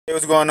Hey,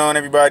 what's going on,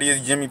 everybody?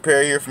 It's Jimmy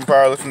Perry here from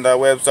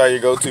powerlifting.website,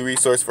 your go-to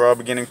resource for all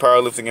beginning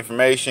powerlifting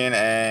information.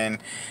 And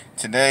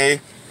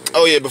today,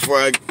 oh yeah, before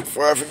I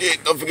forget,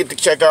 don't forget to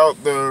check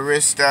out the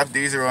wrist strap.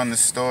 These are on the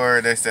store.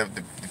 That's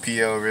the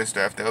PL wrist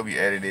strap. They'll be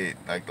edited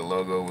like the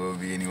logo will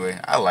be anyway.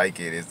 I like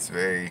it. It's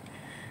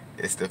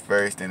the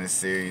first in a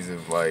series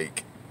of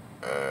like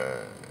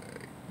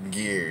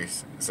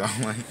gears. So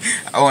I'm like,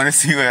 I want to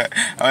see how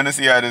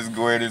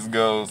where this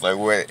goes, like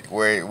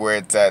where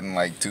it's at in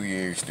like 2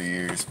 years, 3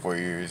 years, 4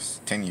 years,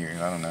 10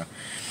 years. I don't know.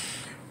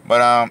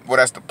 But well,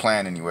 that's the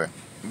plan anyway.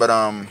 But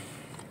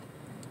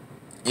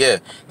yeah,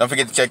 don't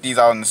forget to check these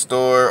out in the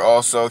store.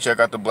 Also,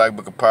 check out the Black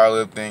Book of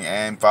Powerlifting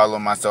and follow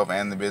myself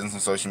and the business on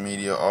social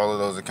media. All of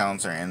those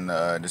accounts are in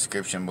the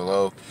description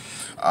below.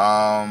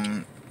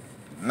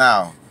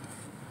 Now,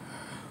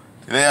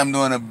 today I'm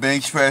doing a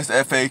bench press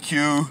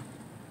FAQ.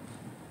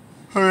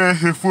 Alright,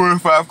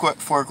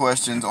 four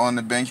questions on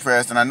the bench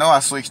press, and I know I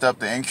switched up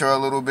the intro a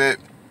little bit,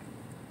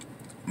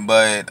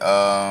 but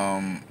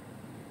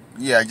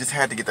yeah, I just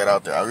had to get that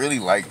out there. I really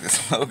like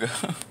this logo.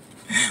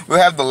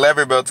 We'll have the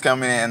lever belts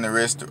coming in and the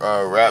wrist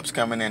wraps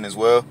coming in as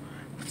well.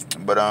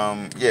 But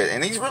yeah,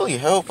 and these really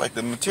help. Like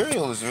the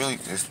material is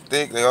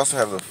thick. They also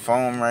have the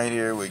foam right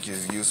here, which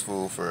is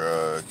useful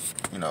for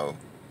you know,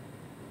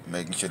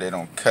 making sure they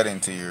don't cut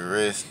into your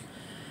wrist.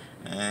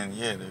 And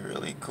yeah, they're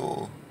really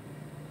cool.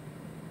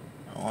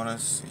 I want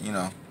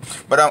to,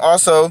 but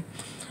also,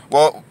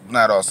 well,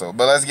 not also,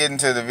 but let's get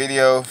into the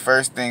video.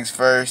 First things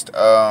first.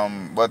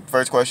 But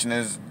first question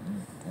is,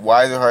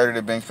 why is it harder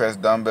to bench press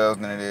dumbbells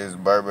than it is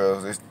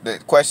barbells? The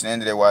question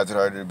ended at why is it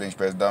harder to bench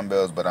press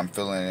dumbbells, but I'm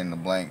filling in the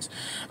blanks.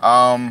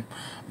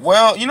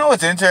 Well, you know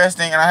what's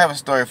interesting, and I have a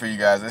story for you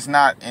guys. It's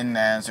not in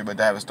the answer,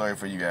 but I have a story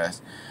for you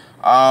guys.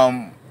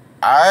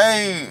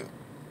 I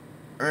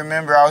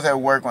remember I was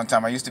at work one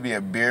time. I used to be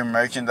a beer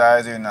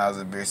merchandiser, and I was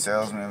a beer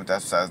salesman, but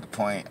that's besides the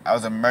point. I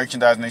was a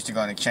merchandiser and I used to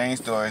go into chain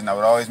stores, and I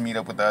would always meet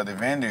up with the other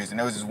vendors. And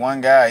there was this one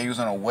guy, he was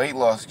on a weight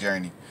loss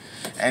journey.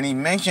 And he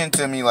mentioned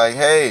to me, like,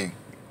 hey,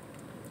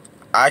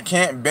 I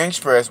can't bench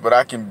press, but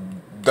I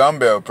can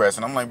dumbbell press.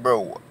 And I'm like,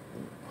 bro,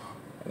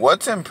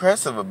 what's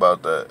impressive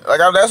about that? Like,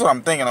 that's what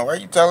I'm thinking. Like, why are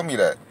you telling me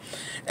that?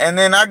 And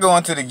then I go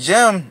into the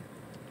gym,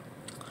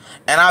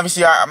 and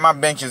obviously my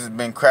bench has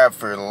been crap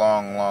for a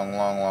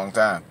long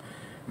time.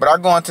 But I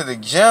go into the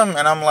gym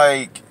and I'm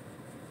like,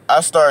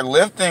 I start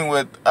lifting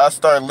like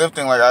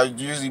I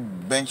usually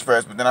bench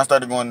press, but then I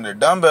started going to the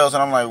dumbbells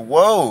and I'm like,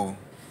 whoa.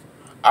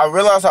 I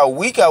realized how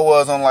weak I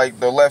was on like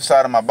the left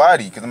side of my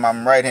body because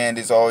I'm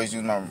right-handed, so I always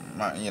use my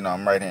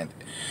I'm right-handed.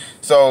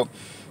 So,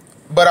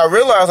 but I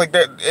realized like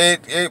that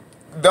it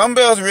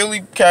dumbbells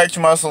really catch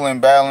muscle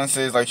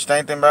imbalances, like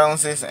strength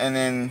imbalances, and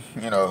then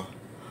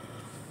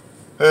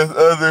there's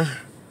other.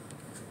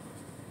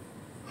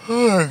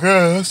 Oh my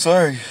god,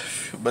 sorry.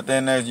 But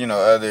then there's,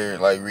 other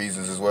like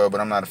reasons as well.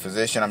 But I'm not a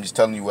physician. I'm just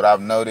telling you what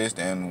I've noticed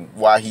and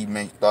why he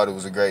thought it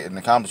was an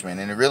accomplishment.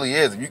 And it really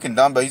is. If you can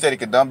dumbbell, he said he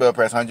could dumbbell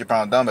press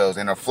 100-pound dumbbells.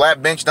 And a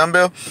flat bench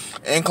dumbbell,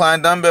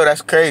 incline dumbbell,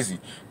 that's crazy.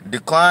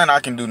 Decline, I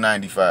can do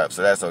 95,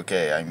 so that's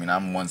okay. I mean,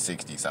 I'm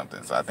 160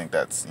 something, so I think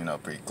that's,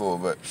 pretty cool.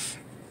 But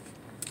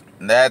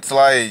that's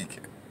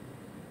like,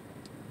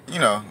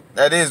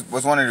 that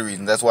was one of the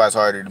reasons. That's why it's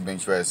harder to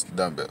bench press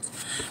dumbbells.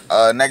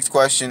 Next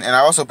question, and I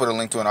also put a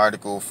link to an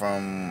article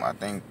from, I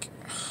think,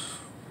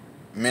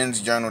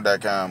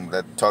 mensjournal.com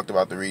that talked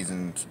about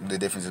the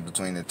differences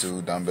between the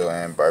two, dumbbell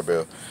and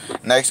barbell.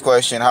 Next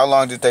question, how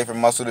long does it take for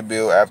muscle to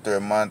build after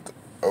a month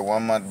or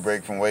 1 month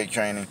break from weight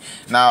training?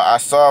 Now, I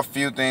saw a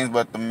few things,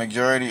 but the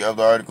majority of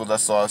the articles I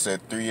saw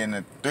said 3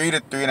 to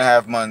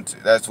 3.5 months.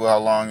 That's how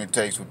long it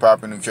takes with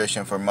proper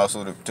nutrition for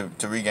muscle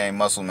to regain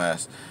muscle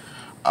mass.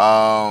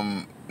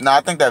 Now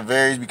I think that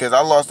varies because I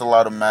lost a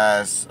lot of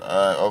mass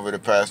over the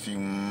past few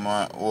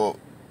months. Well,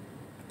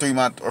 3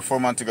 months or 4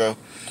 months ago,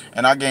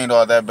 and I gained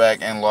all that back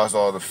and lost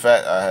all the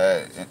fat I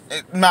had.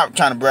 Not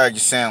trying to brag,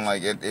 just saying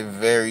like it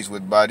varies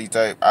with body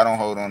type. I don't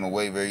hold on to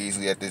weight very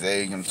easily at this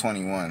age. I'm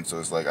 21,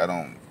 so it's like I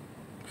don't.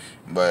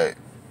 But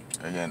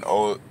again,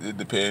 it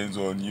depends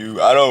on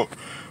you. I don't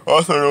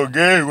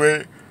gain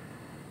weight.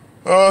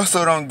 I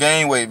also don't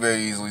gain weight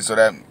very easily, so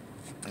that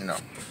you know.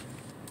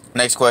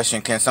 Next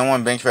question, can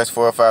someone bench press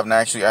 405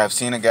 naturally? I've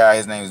seen a guy,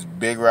 his name is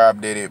Big Rob,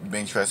 did it,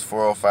 bench press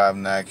 405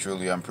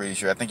 naturally, I'm pretty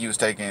sure. I think he was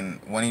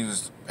when he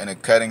was in a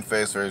cutting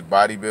phase for his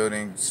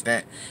bodybuilding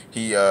stint,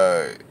 he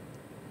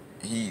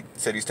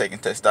said he's taking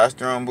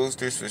testosterone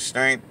boosters for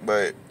strength,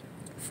 but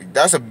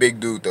that's a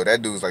big dude though.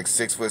 That dude's like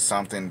 6 foot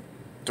something,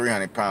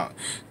 300 pounds,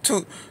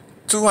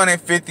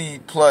 250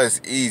 plus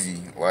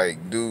easy,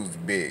 like dude's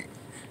big.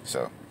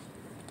 So,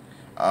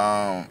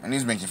 and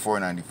he's benching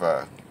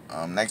 495.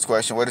 Next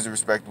question, what is a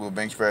respectable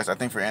bench press? I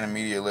think for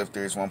intermediate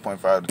lifters,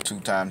 1.5 to 2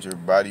 times your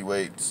body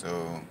weight.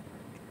 So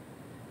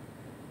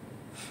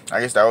I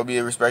guess that would be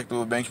a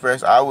respectable bench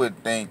press. I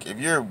would think if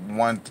you're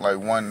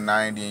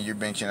 190 and you're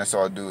benching, I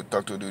saw a dude,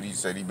 talk to a dude, he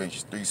said he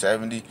benches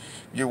 370. If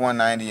you're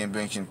 190 and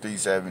benching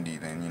 370,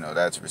 then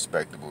that's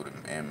respectable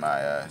in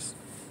my eyes.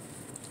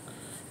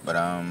 But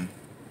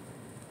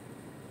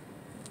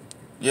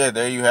yeah,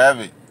 there you have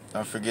it.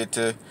 Don't forget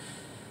to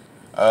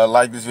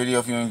like this video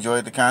if you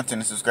enjoyed the content,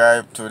 and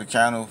subscribe to the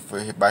channel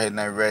by hitting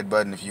that red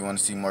button if you want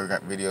to see more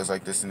videos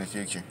like this in the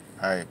future.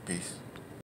 Alright, peace.